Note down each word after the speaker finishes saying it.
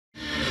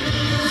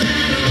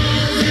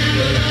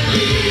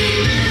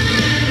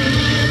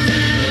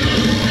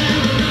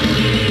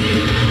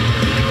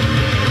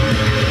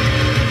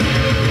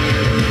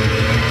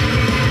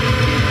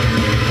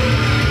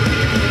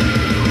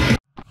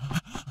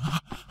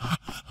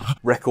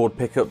Record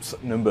pickups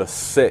number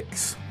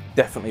 6.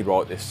 Definitely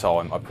right this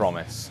time, I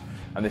promise.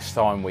 And this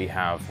time we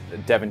have the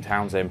Devin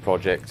Townsend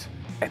project,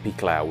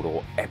 Epicloud,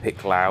 or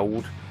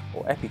Epicloud,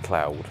 or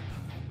Epicloud.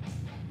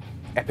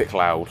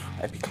 Epicloud,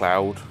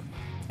 Epicloud,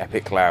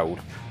 Epicloud.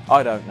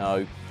 I don't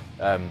know.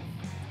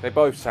 They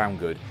both sound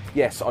good.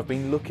 Yes, I've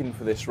been looking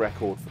for this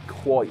record for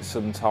quite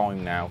some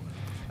time now.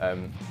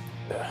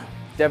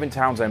 Devin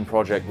Townsend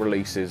project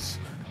releases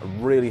are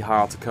really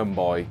hard to come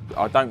by.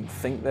 I don't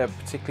think they're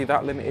particularly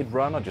that limited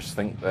run. I just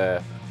think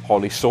they're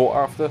highly sought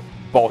after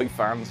by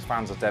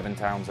fans of Devin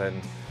Townsend.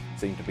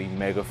 Seem to be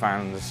mega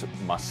fans,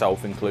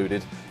 myself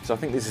included. So I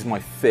think this is my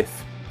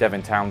 5th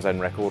Devin Townsend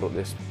record at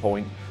this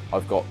point.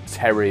 I've got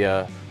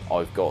Terrier,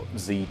 I've got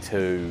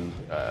Z2,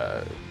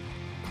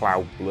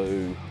 Cloud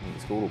Blue, I think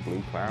it's called, or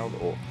Blue Cloud,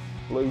 or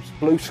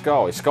Blue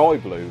Sky, Sky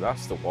Blue,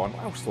 that's the one.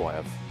 What else do I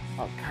have?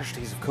 Oh,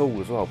 Casualties of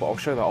Cool as well, but I'll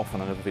show that off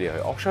on another video.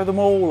 I'll show them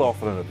all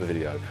off on another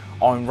video.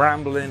 I'm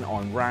rambling,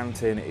 I'm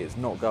ranting, it's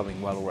not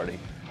going well already.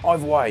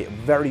 Either way, I'm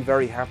very,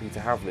 very happy to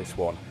have this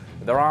one.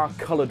 There are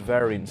coloured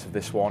variants of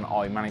this one.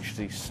 I managed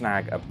to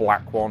snag a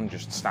black one,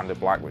 just standard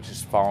black, which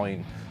is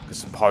fine, because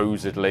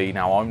supposedly,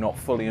 now I'm not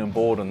fully on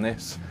board on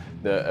this,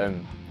 the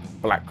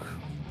black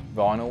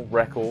vinyl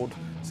record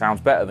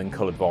sounds better than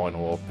coloured vinyl,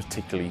 or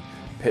particularly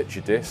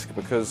picture disc,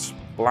 because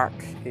black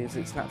is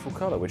its natural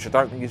colour, which I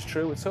don't think is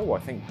true at all. I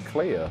think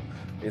clear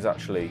is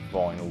actually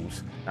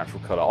vinyl's natural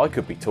colour. I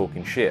could be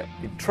talking shit.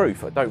 In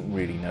truth, I don't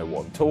really know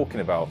what I'm talking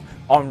about.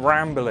 I'm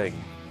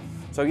rambling.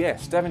 So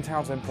yes, Devin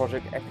Townsend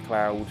project,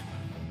 Epicloud,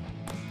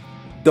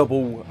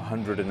 double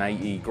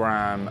 180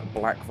 gram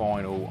black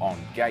vinyl on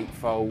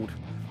gatefold.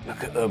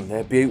 Look at them,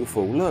 they're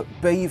beautiful. Look,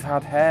 Beeve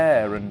had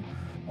hair, and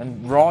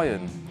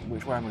Ryan,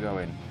 which way am I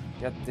going?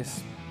 He had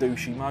this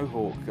douchey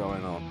mohawk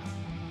going on.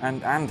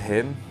 And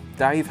him,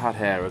 Dave had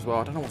hair as well.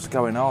 I don't know what's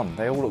going on.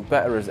 They all look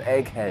better as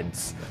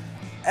eggheads.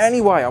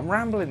 Anyway, I'm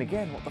rambling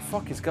again. What the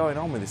fuck is going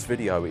on with this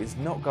video? It is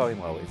not going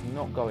well, it's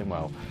not going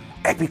well.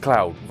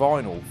 Epicloud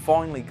vinyl,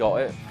 finally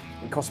got it.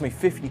 It cost me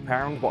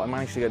 £50, but I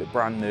managed to get it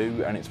brand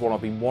new, and it's one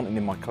I've been wanting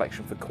in my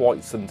collection for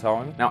quite some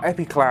time. Now,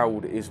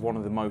 Epicloud is one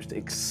of the most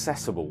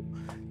accessible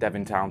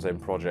Devin Townsend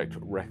project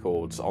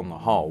records on the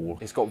whole.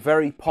 It's got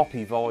very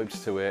poppy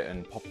vibes to it,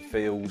 and poppy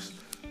feels.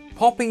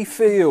 Poppy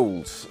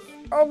feels!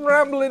 I'm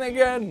rambling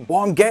again!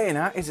 What I'm getting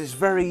at is it's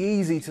very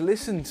easy to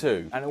listen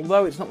to. And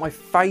although it's not my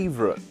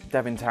favourite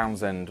Devin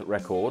Townsend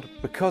record,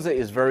 because it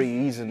is very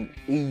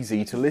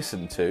easy to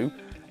listen to,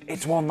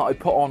 it's one that I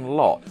put on a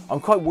lot. I'm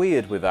quite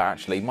weird with that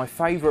actually. My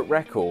favourite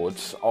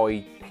records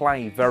I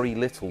play very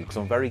little because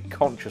I'm very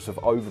conscious of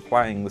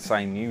overplaying the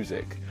same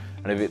music.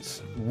 And if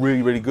it's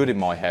really, really good in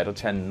my head, I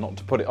tend not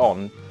to put it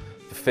on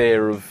for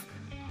fear of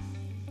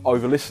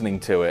over listening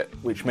to it,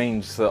 which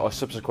means that I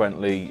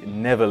subsequently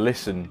never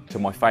listen to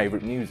my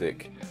favourite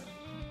music.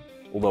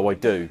 Although I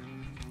do.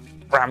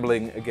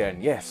 Rambling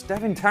again. Yes,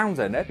 Devin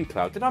Townsend,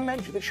 Epicloud. Did I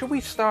mention that? Should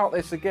we start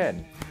this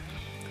again?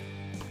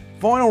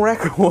 Vinyl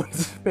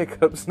Records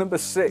pickups number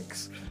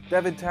 6,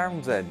 Devin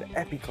Townsend,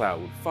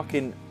 Epicloud.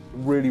 Fucking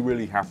really,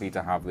 really happy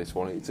to have this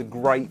one. It's a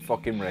great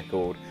fucking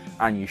record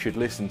and you should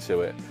listen to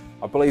it.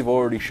 I believe I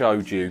already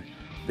showed you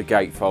the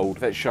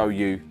gatefold. Let's show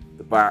you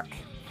the back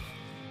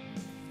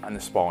and the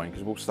spine,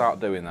 because we'll start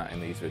doing that in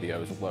these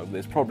videos. Although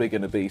there's probably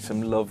going to be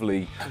some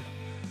lovely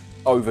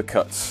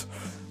overcuts.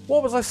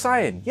 What was I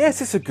saying?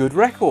 Yes, it's a good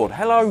record.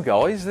 Hello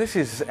guys, this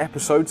is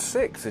episode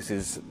 6.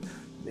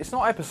 It's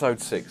not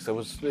episode 6,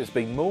 there's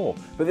been more,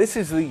 but this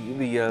is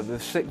the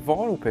sick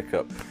vinyl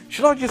pickup.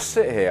 Should I just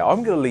sit here?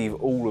 I'm going to leave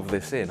all of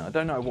this in. I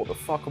don't know what the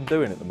fuck I'm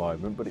doing at the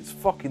moment, but it's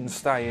fucking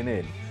staying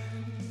in.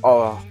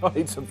 Oh, I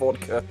need some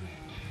vodka.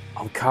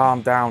 I'm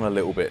calmed down a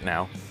little bit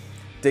now.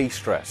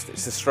 De-stressed.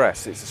 It's the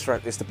stress, it's the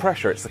stress, it's the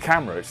pressure, it's the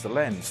camera, it's the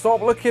lens.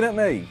 Stop looking at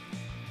me.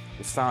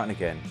 It's starting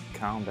again.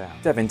 Calm down.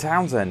 Devin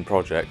Townsend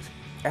project,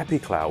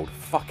 Epicloud,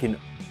 fucking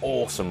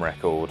awesome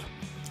record.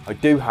 I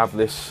do have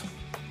this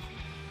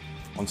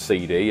on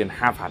CD and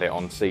have had it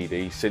on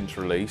CD since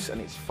release,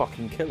 and it's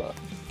fucking killer.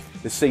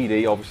 The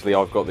CD, obviously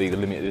I've got the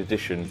limited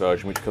edition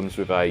version, which comes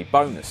with a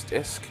bonus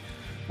disc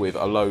with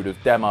a load of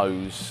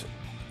demos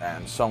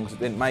and songs that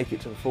didn't make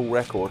it to the full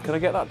record. Can I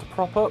get that to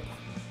prop up?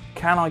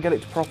 Can I get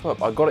it to prop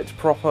up? I got it to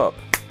prop up.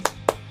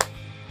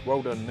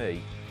 Well done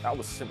me. That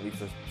was simply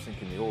for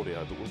syncing the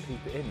audio, but we'll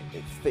keep it in.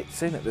 It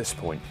fits in at this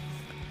point.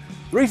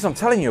 The reason I'm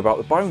telling you about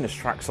the bonus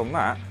tracks on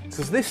that is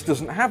because this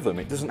doesn't have them.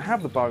 It doesn't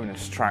have the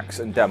bonus tracks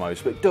and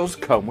demos, but it does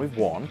come with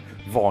one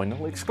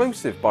vinyl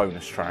exclusive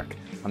bonus track.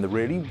 And the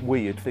really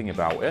weird thing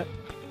about it,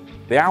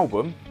 the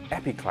album,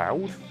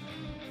 Epicloud,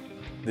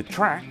 the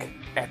track,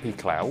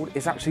 Epicloud,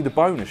 is actually the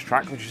bonus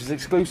track, which is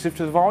exclusive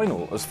to the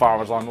vinyl, as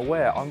far as I'm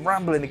aware. I'm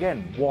rambling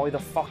again. Why the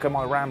fuck am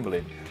I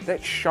rambling?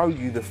 Let's show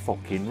you the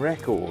fucking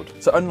record.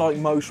 So unlike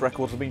most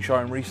records I've been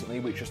showing recently,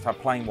 which just have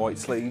plain white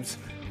sleeves,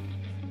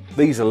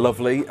 these are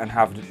lovely and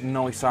have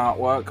nice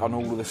artwork on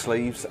all of the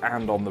sleeves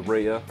and on the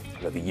rear.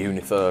 Got the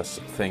Universe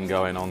thing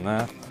going on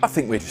there. I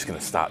think we're just going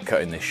to start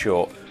cutting this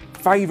short.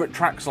 Favourite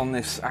tracks on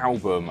this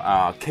album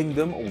are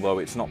Kingdom, although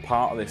it's not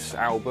part of this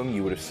album.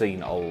 You would have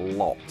seen a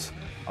lot,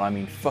 and I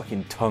mean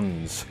fucking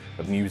tons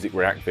of music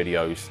react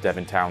videos to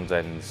Devin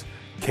Townsend's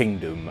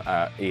Kingdom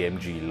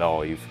EMG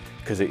Live,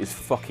 because it is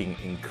fucking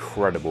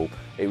incredible.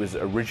 It was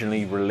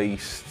originally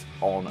released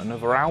on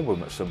another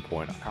album at some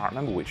point. I can't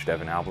remember which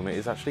Devin album it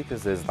is actually,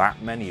 because there's that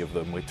many of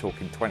them. We're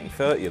talking 20,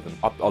 30 of them.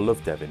 I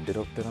love Devin, did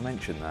I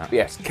mention that? But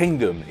yes,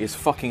 Kingdom is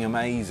fucking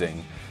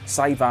amazing.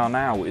 Save Our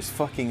Now is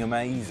fucking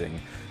amazing.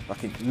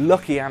 Like,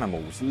 Lucky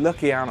Animals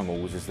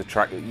is the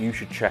track that you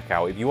should check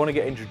out. If you want to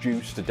get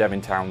introduced to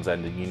Devin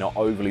Townsend and you're not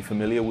overly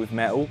familiar with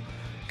metal,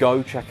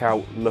 go check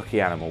out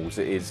Lucky Animals.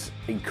 It is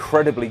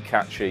incredibly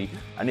catchy,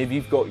 and if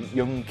you've got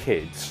young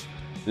kids,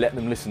 let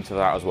them listen to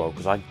that as well,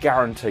 because I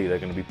guarantee they're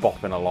going to be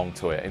bopping along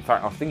to it. In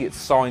fact, I think it's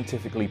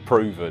scientifically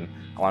proven,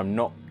 and I'm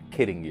not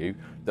kidding you,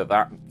 that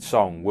that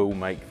song will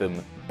make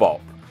them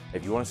bop.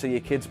 If you want to see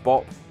your kids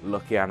bop,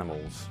 Lucky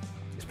Animals.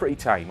 It's pretty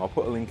tame. I'll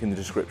put a link in the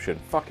description.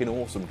 Fucking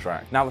awesome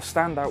track. Now, the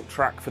standout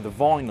track for the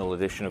vinyl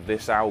edition of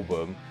this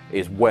album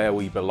is Where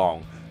We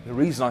Belong. The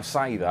reason I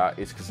say that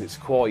is because it's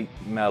quite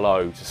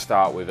mellow to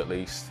start with, at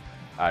least.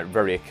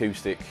 Very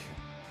acoustic.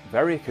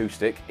 Very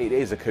acoustic. It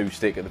is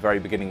acoustic at the very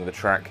beginning of the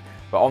track.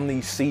 But on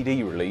the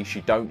CD release,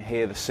 you don't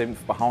hear the synth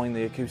behind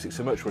the acoustic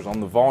so much, whereas on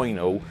the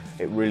vinyl,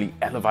 it really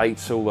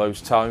elevates all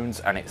those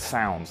tones, and it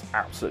sounds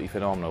absolutely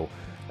phenomenal.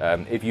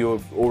 If you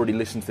have already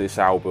listened to this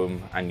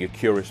album and you're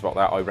curious about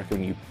that, I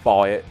recommend you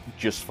buy it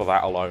just for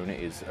that alone.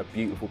 It is a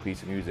beautiful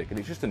piece of music, and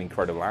it's just an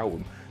incredible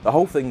album. The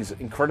whole thing's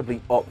incredibly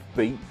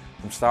upbeat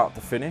from start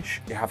to finish.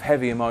 You have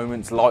heavier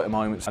moments, lighter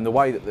moments, and the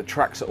way that the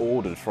tracks are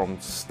ordered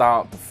from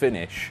start to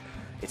finish,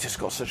 it's just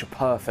got such a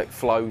perfect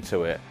flow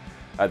to it.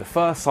 The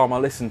first time I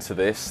listened to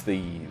this,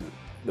 the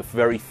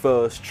very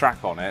first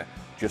track on it,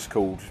 just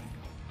called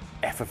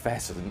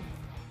Effervescent,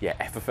 yeah,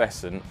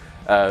 Effervescent,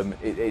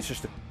 it's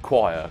just a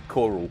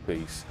choral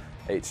piece.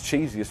 It's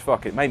cheesy as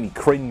fuck. It made me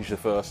cringe the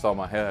first time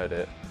I heard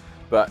it,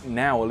 but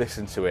now I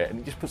listen to it and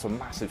it just puts a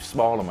massive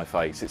smile on my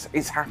face.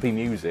 It's happy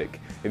music.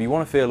 If you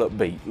want to feel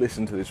upbeat,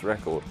 listen to this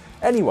record.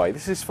 Anyway,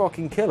 this is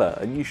fucking killer,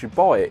 and you should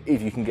buy it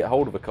if you can get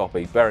hold of a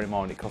copy. Bear in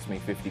mind it cost me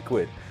 50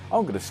 quid.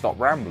 I'm going to stop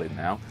rambling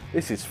now.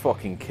 This is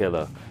fucking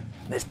killer.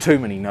 There's too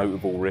many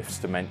notable riffs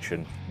to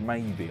mention.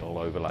 Maybe I'll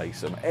overlay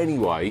some.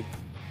 Anyway,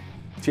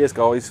 cheers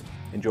guys,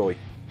 enjoy.